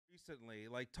recently.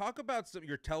 Like, talk about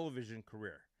your television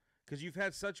career because you've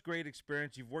had such great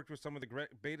experience. You've worked with some of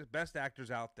the best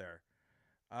actors out there.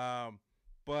 Um,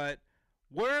 but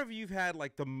where have you had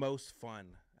like the most fun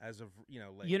as of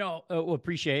late? Well,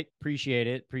 appreciate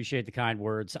it. Appreciate the kind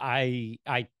words. I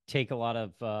take a lot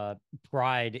of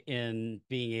pride in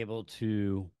being able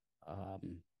to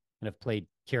kind of play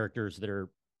characters that are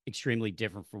extremely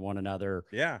different from one another.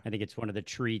 Yeah. I think it's one of the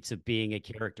treats of being a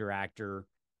character actor.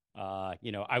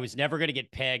 I was never going to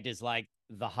get pegged as like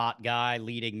the hot guy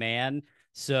leading man.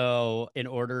 So in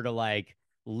order to like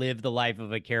live the life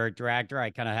of a character actor, I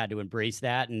kind of had to embrace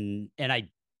that, and I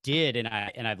did, and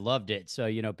I've loved it.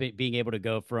 So being able to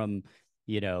go from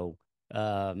you know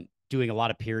doing a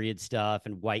lot of period stuff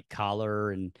and white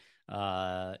collar and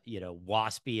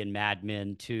Waspy and Mad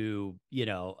Men to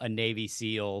a Navy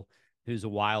SEAL who's a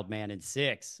wild man in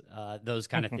six. Those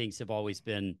kind of things have always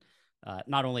been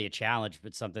not only a challenge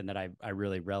but something that I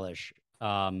really relish.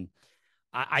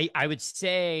 I would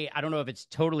say, I don't know if it's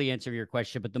totally answering your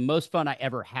question, but the most fun I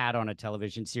ever had on a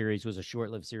television series was a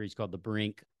short-lived series called The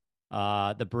Brink.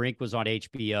 The Brink was on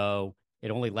HBO.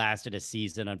 It only lasted a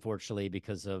season, unfortunately,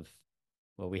 because of,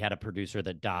 well, we had a producer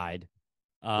that died.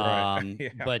 Right.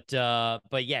 Yeah.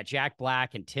 But yeah, Jack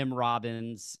Black and Tim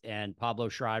Robbins and Pablo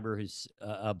Schreiber, who's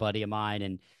a buddy of mine,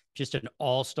 and just an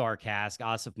all-star cast,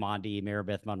 Asif Mandi,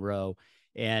 Maribeth Monroe.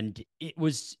 And it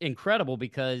was incredible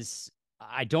because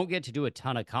I don't get to do a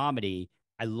ton of comedy.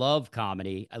 I love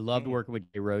comedy. I loved Mhm. working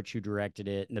with Jay Roach, who directed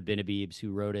it, and the Benabeebs,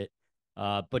 who wrote it.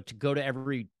 But to go to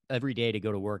every day to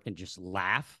go to work and just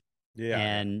laugh Yeah.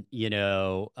 Yeah.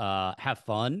 and have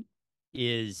fun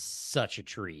is such a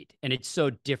treat. And it's so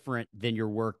different than your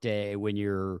workday when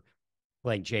you're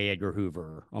playing J. Edgar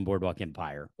Hoover on Boardwalk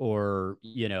Empire, or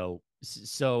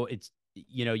so it's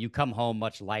you come home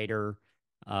much lighter,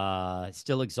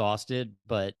 still exhausted,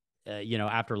 but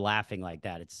after laughing like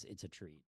that, it's a treat.